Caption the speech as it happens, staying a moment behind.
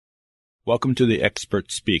Welcome to the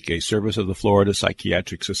Expert Speak, a service of the Florida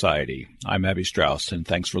Psychiatric Society. I'm Abby Strauss, and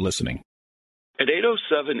thanks for listening. At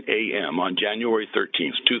 8:07 a.m. on January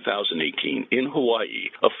 13th, 2018, in Hawaii,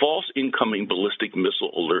 a false incoming ballistic missile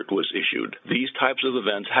alert was issued. These types of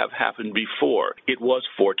events have happened before. It was,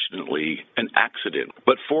 fortunately, an accident.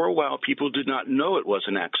 But for a while, people did not know it was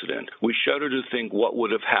an accident. We shudder to think what would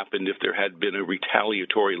have happened if there had been a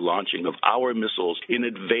retaliatory launching of our missiles in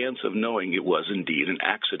advance of knowing it was indeed an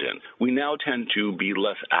accident. We now tend to be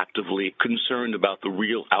less actively concerned about the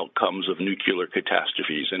real outcomes of nuclear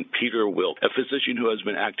catastrophes. And Peter Wilk, a physician who has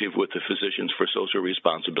been active with the Physicians for Social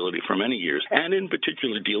Responsibility for many years, and in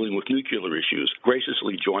particular dealing with nuclear issues,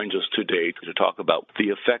 graciously joins us today to talk about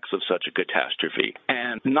the effects of such a catastrophe,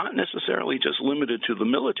 and not necessarily just limited to the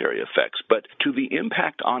military effects, but to the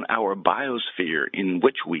impact on our biosphere in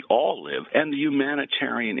which we all live, and the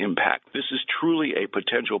humanitarian impact. This is truly a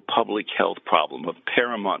potential public health problem of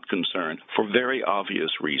paramount concern for very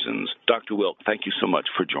obvious reasons. Dr. Wilk, thank you so much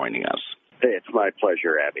for joining us. It's my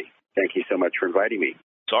pleasure, Abby. Thank you so much for inviting me.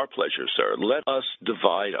 It's our pleasure, sir. Let us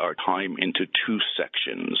divide our time into two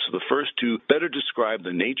sections. The first to better describe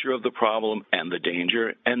the nature of the problem and the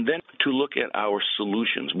danger, and then to look at our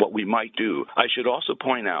solutions, what we might do. I should also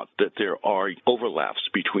point out that there are overlaps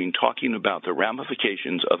between talking about the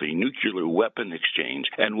ramifications of a nuclear weapon exchange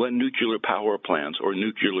and when nuclear power plants or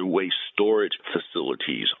nuclear waste storage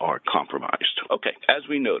facilities are compromised. Okay, as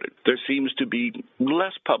we noted, there seems to be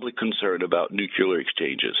less public concern about nuclear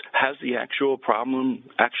exchanges. Has the actual problem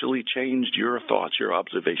actually changed your thoughts, your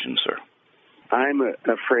observations, sir? I'm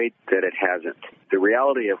afraid that it hasn't. The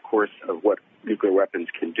reality, of course, of what nuclear weapons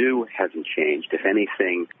can do hasn't changed. If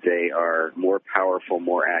anything, they are more powerful,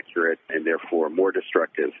 more accurate, and therefore more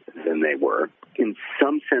destructive than they were. In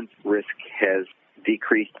some sense, risk has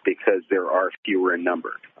decreased because there are fewer in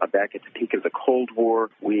number. Back at the peak of the Cold War,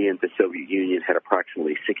 we in the Soviet Union had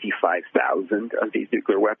approximately 65,000 of these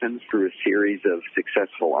nuclear weapons. Through a series of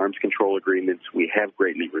successful arms control agreements, we have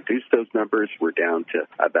greatly reduced those numbers. We're down to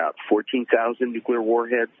about 14,000 nuclear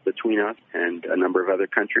warheads between us and a number of other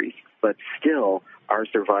countries. But still, our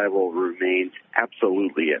survival remains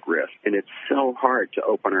absolutely at risk. And it's so hard to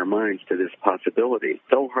open our minds to this possibility,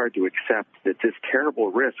 so hard to accept that this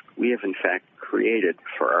terrible risk we have in fact created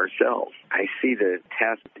for ourselves. I see the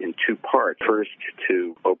task in two parts. First,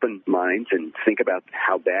 to open minds and think about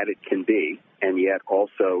how bad it can be, and yet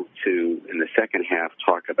also to, in the second half,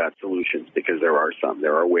 talk about solutions, because there are some.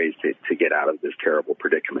 There are ways to get out of this terrible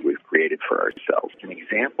predicament we've created for ourselves. An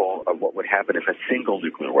example of what would happen if a single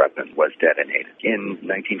nuclear weapon was detonated. In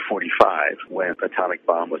 1945, when an atomic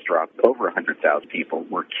bomb was dropped, over 100,000 people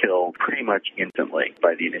were killed pretty much instantly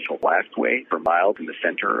by the initial blast wave for miles in the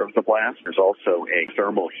center of the blast. There's also a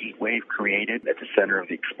thermal heat wave created at the center of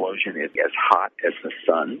the explosion. It's as hot as the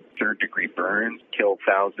sun. Third-degree burns kill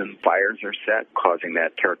thousands. Fires are set, causing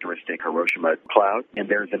that characteristic Hiroshima cloud. And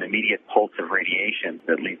there's an immediate pulse of radiation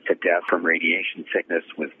that leads to death from radiation sickness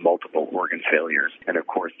with multiple organ failures. And of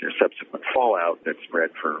course, there's subsequent fallout that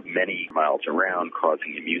spread for many miles around,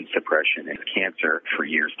 causing immune suppression and cancer for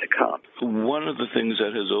years to come. One of the things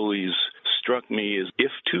that has always struck me is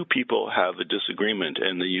if two people have a disagreement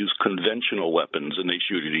and they use conventional weapons and they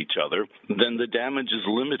shoot at each other, then the damage is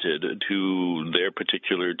limited to their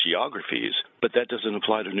particular geographies. But that doesn't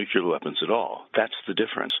apply to nuclear weapons at all. That's the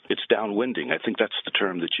difference. It's downwinding. I think that's the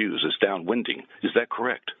term that's used, is downwinding. Is that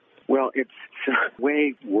correct? Well, it's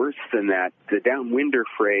way worse than that. The downwinder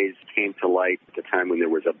phrase came to light at the time when there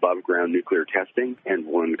was above-ground nuclear testing, and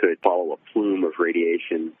one could follow a plume of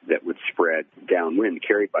radiation that would spread downwind,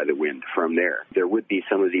 carried by the wind from there. There would be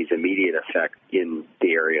some of these immediate effects in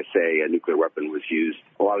the area, say a nuclear weapon was used.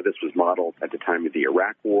 A lot of this was modeled at the time of the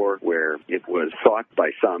Iraq War, where it was thought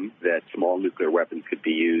by some that small nuclear weapons could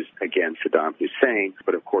be used against Saddam Hussein,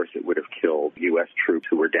 but of course it would have killed U.S. troops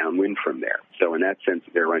who were downwind from there. So in that sense,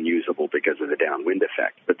 they're unusable because of the downwind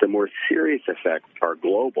effect. But the more serious effects are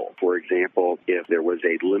global. For example, if there was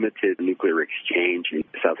a limited nuclear exchange in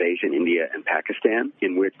South Asia, India, and Pakistan,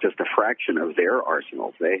 in which just a fraction of their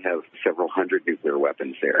arsenals, they have several hundred nuclear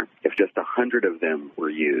weapons there. If just 100 of them were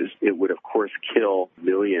used, it would of course kill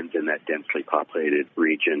millions in that densely populated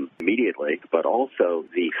region immediately, but also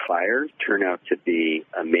the fires turn out to be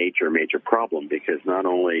a major, major problem, because not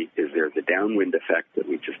only is there the downwind effect that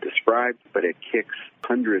we just described, but it kicks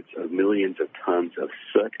hundreds hundreds of millions of tons of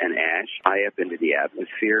soot and ash high up into the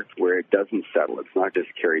atmosphere where it doesn't settle. It's not just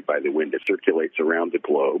carried by the wind. It circulates around the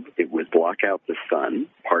globe. It would block out the sun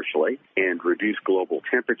partially and reduce global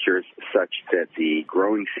temperatures such that the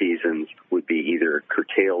growing seasons would be either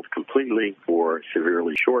curtailed completely or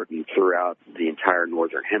severely shortened throughout the entire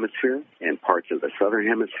northern hemisphere and parts of the southern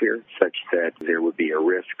hemisphere, such that there would be a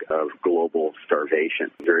risk of global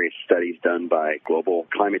starvation. Various studies done by global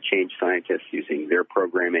climate change scientists using their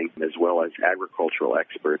programming, as well as agricultural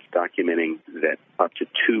experts, documenting that up to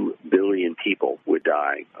 2 billion people would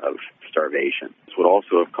die of starvation. This would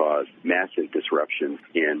also have caused massive disruptions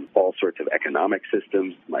in all sorts of economic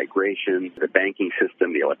systems, migration, the banking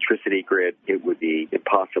system, the electricity grid. It would be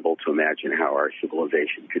impossible to imagine how our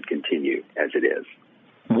civilization could continue as it is.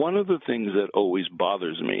 One of the things that always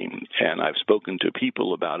bothers me, and I've spoken to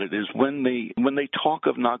people about it, is when they talk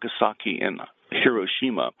of Nagasaki and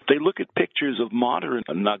Hiroshima, they look at pictures of modern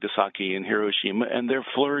Nagasaki and Hiroshima, and they're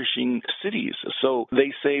flourishing cities. So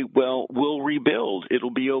they say, well, we'll rebuild.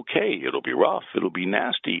 It'll be okay. It'll be rough. It'll be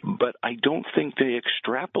nasty. But I don't think they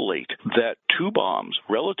extrapolate that 2 bombs,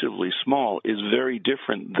 relatively small, is very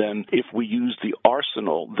different than if we use the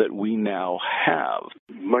arsenal that we now have.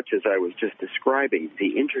 Much as I was just describing,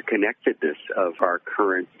 the interconnectedness of our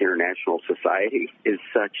current international society is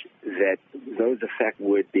such that those effects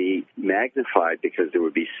would be magnified because there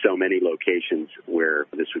would be so many locations where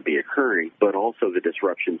this would be occurring, but also the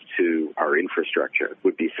disruptions to our infrastructure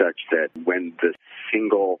would be such that when the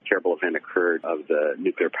single terrible event occurred of the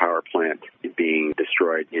nuclear power plant being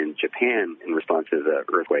destroyed in Japan in response to the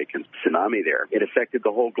earthquake and tsunami there, it affected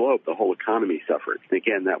the whole globe. The whole economy suffered. And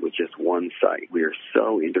again, that was just one site. We are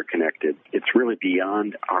so interconnected. It's really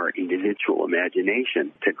beyond our individual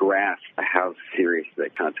imagination to grasp how serious the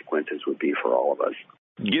consequences would be for all of us.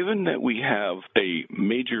 Given that we have a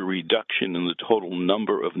major reduction in the total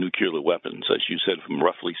number of nuclear weapons, as you said, from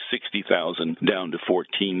roughly 60,000 down to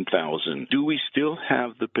 14,000, do we still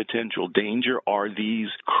have the potential danger? Are these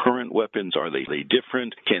current weapons, are they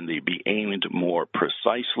different? Can they be aimed more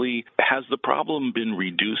precisely? Has the problem been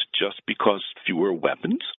reduced just because fewer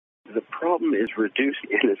weapons? The problem is reduced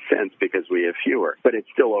in a sense because we have fewer, but it's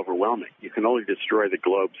still overwhelming. You can only destroy the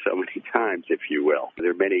globe so many times, if you will.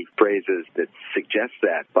 There are many phrases that suggest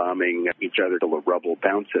that, bombing each other till the rubble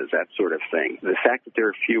bounces, that sort of thing. The fact that there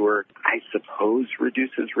are fewer, I suppose,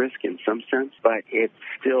 reduces risk in some sense, but it's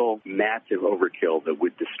still massive overkill that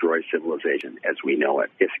would destroy civilization as we know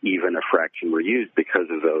it, if even a fraction were used because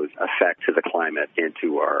of those effects of the climate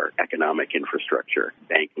into our economic infrastructure,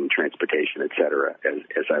 banking, transportation, etc.,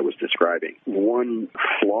 as I was describing. One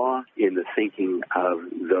flaw in the thinking of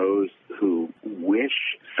those who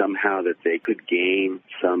wish somehow that they could gain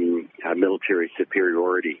some military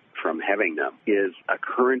superiority from having them is a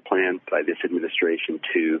current plan by this administration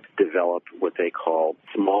to develop what they call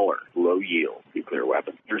smaller, low-yield nuclear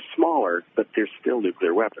weapons. They're smaller, but they're still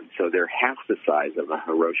nuclear weapons, so they're half the size of a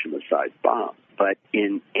Hiroshima-sized bomb. But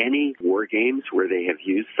in any war games where they have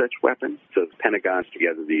used such weapons, so the Pentagon's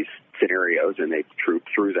together these scenarios and they troop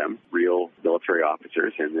through them, real military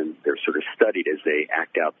officers, and then they're sort of studied as they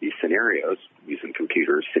act out these scenarios using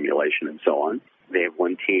computers, simulation, and so on. They have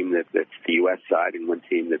one team that's the U.S. side and one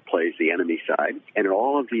team that plays the enemy side. And in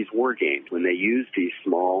all of these war games, when they use these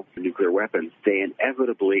small nuclear weapons, they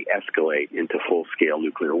inevitably escalate into full-scale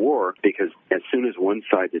nuclear war because as soon as one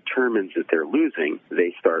side determines that they're losing,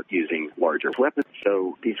 they start using larger weapons.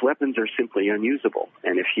 So these weapons are simply unusable.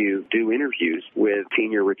 And if you do interviews with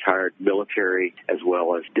senior retired military as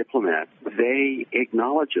well as diplomats, they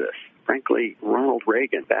acknowledge this. Frankly, Ronald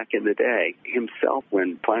Reagan, back in the day, himself,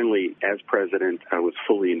 when finally, as president, was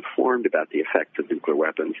fully informed about the effects of nuclear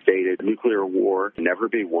weapons, stated, nuclear war can never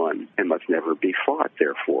be won and must never be fought,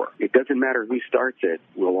 therefore. It doesn't matter who starts it,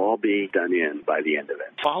 we'll all be done in by the end of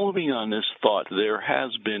it. Following on this thought, there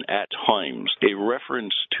has been at times a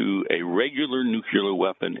reference to a regular nuclear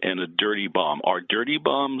weapon and a dirty bomb. Are dirty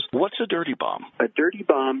bombs? What's a dirty bomb? A dirty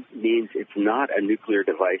bomb means it's not a nuclear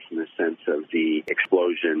device in the sense of the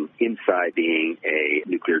explosion inside being a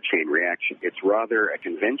nuclear chain reaction. It's rather a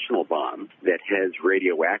conventional bomb that has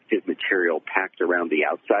radioactive material packed around the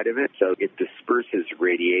outside of it, so it disperses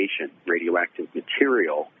radiation. Radioactive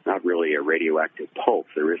material, not really a radioactive pulse.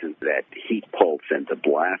 There isn't that heat pulse and the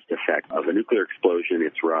blast effect of a nuclear explosion.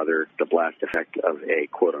 It's rather the blast effect of a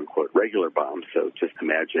quote-unquote regular bomb. So just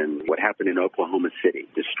imagine what happened in Oklahoma City,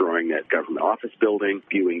 destroying that government office building,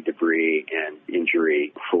 spewing debris and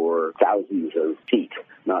injury for thousands of feet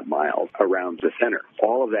not miles, around the center.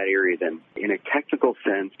 All of that area then, in a technical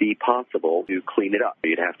sense, be possible to clean it up.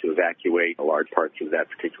 You'd have to evacuate large parts of that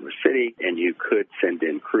particular city, and you could send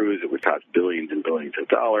in crews. It would cost billions and billions of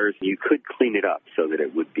dollars. You could clean it up so that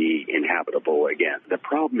it would be inhabitable again. The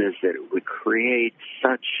problem is that it would create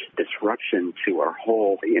such disruption to our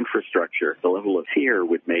whole infrastructure. The level of fear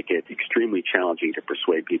would make it extremely challenging to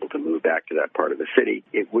persuade people to move back to that part of the city.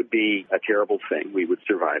 It would be a terrible thing. We would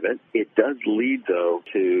survive it. It does lead, though,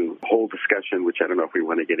 to a whole discussion, which I don't know if we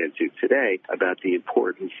want to get into today, about the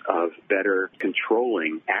importance of better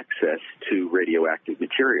controlling access to radioactive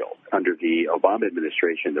material. Under the Obama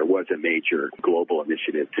administration, there was a major global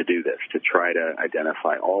initiative to do this, to try to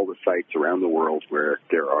identify all the sites around the world where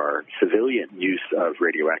there are civilian use of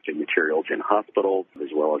radioactive materials in hospitals as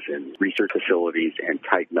well as in research facilities, and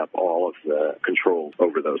tighten up all of the controls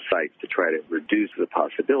over those sites to try to reduce the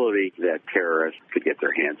possibility that terrorists could get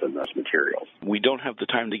their hands on those materials. We don't have the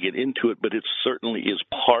time to get into it, but it certainly is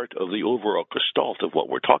part of the overall gestalt of what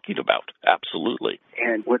we're talking about. Absolutely.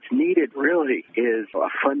 And what's needed really is a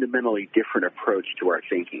fundamentally different approach to our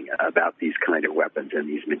thinking about these kind of weapons and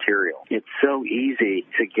these materials. It's so easy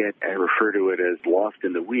to get, I refer to it as lost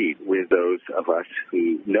in the weed with those of us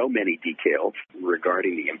who know many details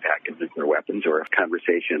regarding the impact of nuclear weapons, or a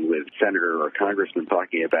conversation with a senator or congressman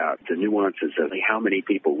talking about the nuances of how many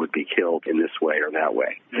people would be killed in this way or that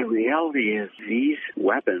way. The reality is these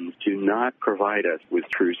weapons do not provide us with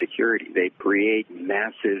true security. They create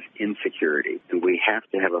massive insecurity, and we have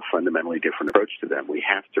to have a fundamentally different approach to them. We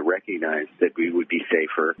have to recognize that we would be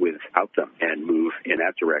safer without them and move in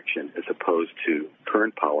that direction, as opposed to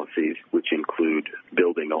current policies, which include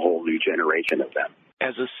building a whole new generation of them.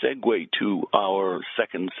 As a segue to our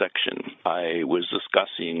second section, I was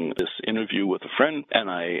discussing this interview with a friend, and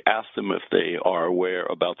I asked them if they are aware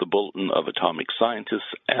about the Bulletin of Atomic Scientists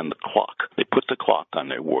and the clock. They put the clock on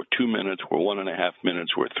there. We're 2 minutes, we're 1.5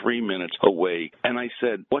 minutes, we're 3 minutes away. And I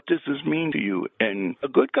said, what does this mean to you? And a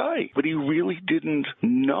good guy, but he really didn't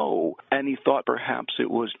know. And he thought perhaps it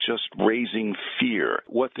was just raising fear.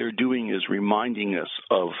 What they're doing is reminding us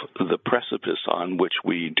of the precipice on which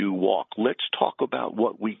we do walk. Let's talk about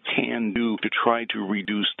what we can do to try to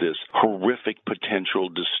reduce this horrific potential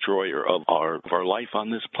destroyer of our life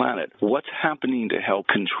on this planet. What's happening to help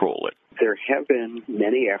control it? There have been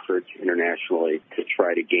many efforts internationally to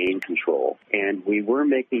try to gain control, and we were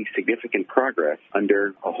making significant progress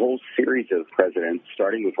under a whole series of presidents,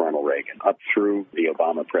 starting with Ronald Reagan, up through the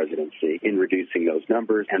Obama presidency, in reducing those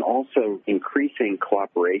numbers, and also increasing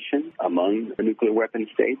cooperation among the nuclear weapon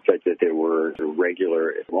states, such that there were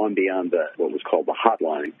regular, long beyond what was called the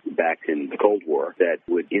hotline back in the Cold War, that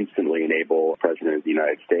would instantly enable the President of the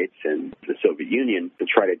United States and the Soviet Union to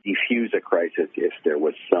try to defuse a crisis if there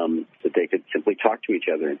was some, that they could simply talk to each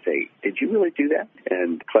other and say, did you really do that?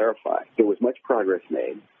 And clarify. There was much progress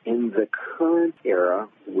made. In the current era,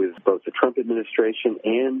 with both the Trump administration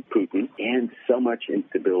and Putin, and so much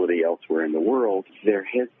instability elsewhere in the world, there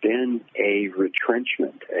has been a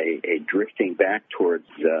retrenchment, a drifting back towards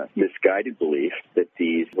the misguided belief that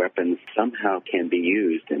these weapons somehow can be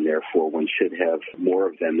used, and therefore one should have more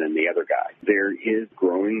of them than the other guy. There is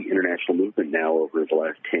growing international movement now over the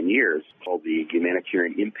last 10 years called the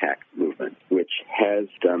Humanitarian Impact Movement, which has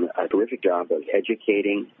done a terrific job of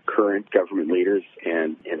educating current government leaders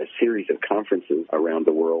and a series of conferences around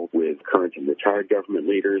the world with current and retired government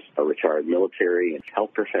leaders, retired military and health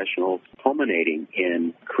professionals, culminating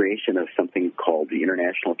in creation of something called the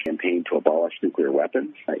International Campaign to Abolish Nuclear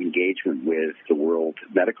Weapons, engagement with the World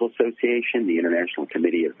Medical Association, the International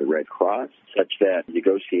Committee of the Red Cross, such that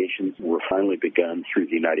negotiations were finally begun through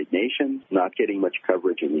the United Nations, not getting much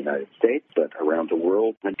coverage in the United States, but around the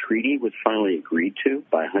world. A treaty was finally agreed to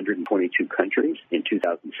by 122 countries in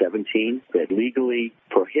 2017 that legally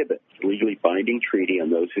binding treaty on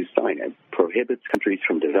those who sign it, prohibits countries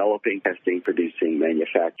from developing, testing, producing,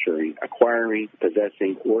 manufacturing, acquiring,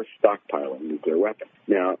 possessing, or stockpiling nuclear weapons.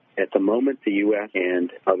 Now, at the moment, the U.S.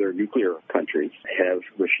 and other nuclear countries have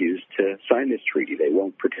refused to sign this treaty. They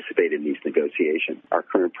won't participate in these negotiations. Our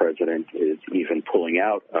current president is even pulling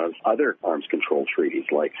out of other arms control treaties,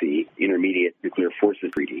 like the Intermediate Nuclear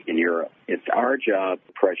Forces Treaty in Europe. It's our job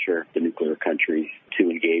to pressure the nuclear countries to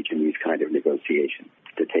engage in these kind of negotiations,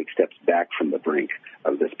 to take steps back from the brink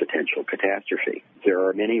of this potential catastrophe. There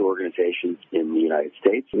are many organizations in the United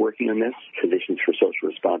States working on this. Physicians for Social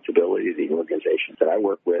Responsibility, the organization that I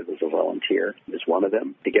work with as a volunteer, is one of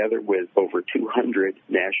them, together with over 200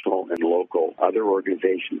 national and local other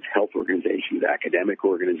organizations, health organizations, academic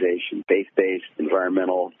organizations, faith-based,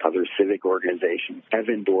 environmental, other civic organizations, have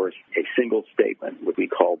endorsed a single statement, what we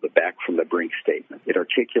call the Back from the Brink statement. It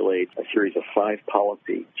articulates a series of 5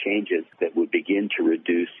 policy changes that would begin to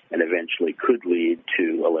reduce and eventually could lead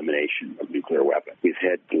to elimination of nuclear weapons. We've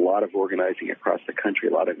had a lot of organizing across the country,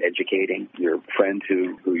 a lot of educating. Your friend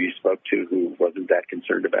who you spoke to who wasn't that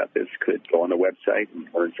concerned about this could go on the website and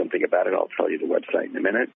learn something about it. I'll tell you the website in a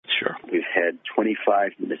minute. Sure. We've had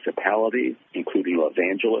 25 municipalities, including Los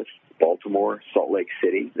Angeles, Baltimore, Salt Lake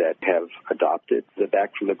City, that have adopted the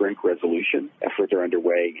Back from the Brink resolution. Efforts are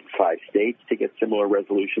underway in 5 states to get similar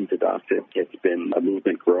resolutions adopted. It's been a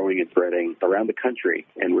movement growing and spreading around the country,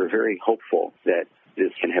 and we're very hopeful that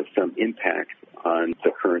this can have some impact on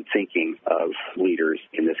the current thinking of leaders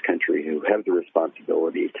in this country who have the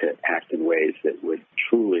responsibility to act in ways that would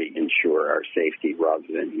truly ensure our safety rather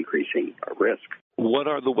than increasing our risk. What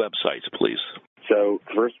are the websites, please? So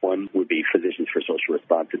the first one would be Physicians for Social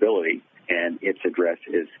Responsibility, and its address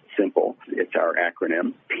is simple. It's our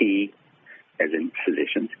acronym, P as in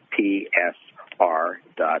physicians,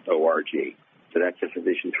 PSR.org. So that's the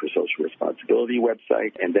Physicians for Social Responsibility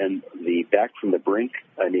website. And then the Back from the Brink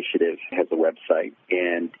initiative has a website,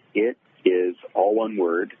 and it is all one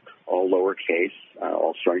word, all lowercase,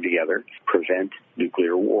 all strung together,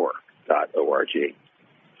 preventnuclearwar.org.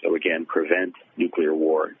 So again,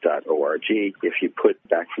 preventnuclearwar.org. If you put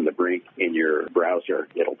Back from the Brink in your browser,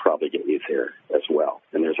 it'll probably get you there as well.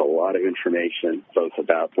 And there's a lot of information, both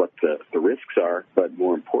about what the risks are, but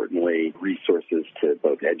more importantly, resources to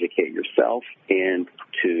both educate yourself and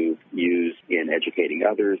to use in educating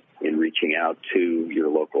others, in reaching out to your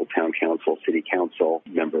local town council, city council,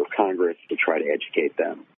 member of Congress to try to educate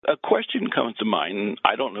them. A question comes to mind, and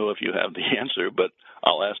I don't know if you have the answer, but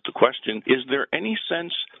I'll ask the question. Is there any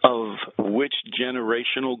sense of which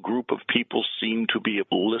generational group of people seem to be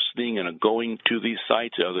listening and going to these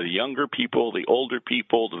sites? Are the younger people, the older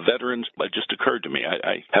people, the veterans? It just occurred to me.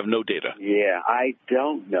 I have no data. Yeah, I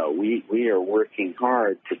don't know. We are working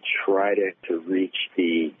hard to try to reach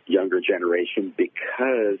the younger generation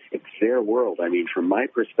because it's their world. I mean, from my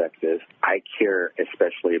perspective, I care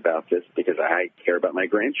especially about this because I care about my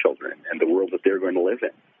grandchildren and the world that they're going to live in.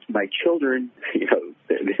 My children,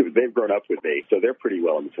 they've grown up with me, so they're pretty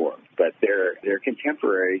well informed. But their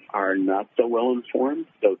contemporaries are not so well informed,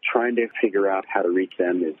 so trying to figure out how to reach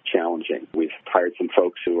them is challenging. We've hired some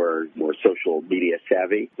folks who are more social media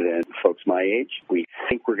savvy than folks my age. We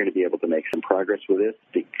think we're going to be able to make some progress with this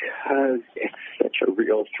because it's such a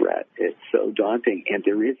real threat. It's so daunting, and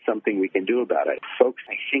there is something we can do about it. Folks,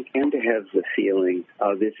 I think, tend to have the feeling,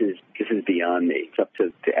 oh, this is beyond me. It's up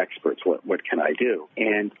to experts. What can I do?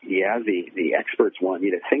 And yeah, the experts want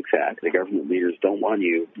you to think that. The government leaders don't want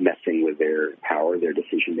you messing with their power, their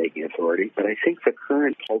decision-making authority. But I think the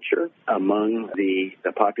current culture among the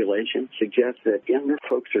population suggests that younger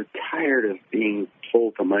folks are tired of being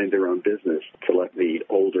told to mind their own business, to let the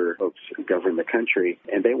older folks govern the country.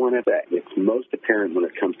 And they want that. It's most apparent when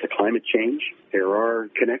it comes to climate change. There are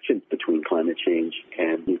connections between climate change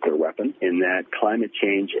and nuclear weapons, in that climate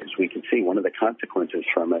change, as we can see, one of the consequences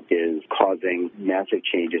from it is causing massive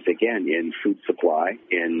changes, again, in food supply,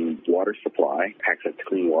 in water supply, access to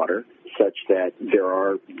clean water, such that there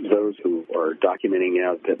are those who are documenting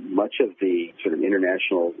now that much of the sort of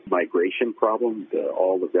international migration problem,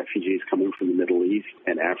 all the refugees coming from the Middle East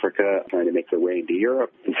and Africa trying to make their way into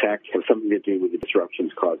Europe, in fact, have something to do with the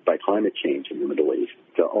disruptions caused by climate change in the Middle East.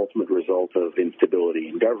 The ultimate result of instability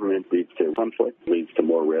in government leads to conflict, leads to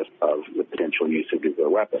more risk of the potential use of nuclear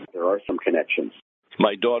weapons. There are some connections.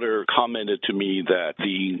 My daughter commented to me that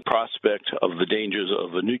the prospect of the dangers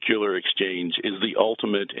of a nuclear exchange is the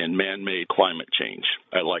ultimate in man-made climate change.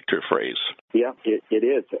 I liked her phrase. Yeah, it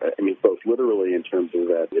is. I mean, both literally in terms of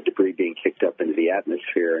the debris being kicked up into the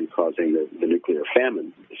atmosphere and causing the nuclear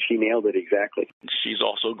famine. She nailed it exactly. She's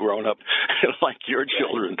also grown up like your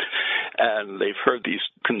children, and they've heard these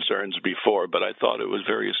concerns before, but I thought it was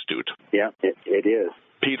very astute. Yeah, it is.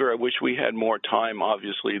 Peter, I wish we had more time.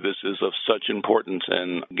 Obviously, this is of such importance,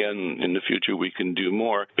 and again, in the future, we can do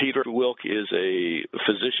more. Peter Wilk is a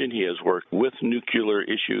physician. He has worked with nuclear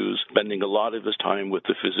issues, spending a lot of his time with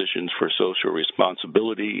the Physicians for Social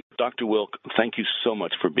Responsibility. Dr. Wilk, thank you so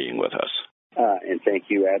much for being with us. And thank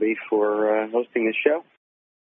you, Abby, for hosting this show.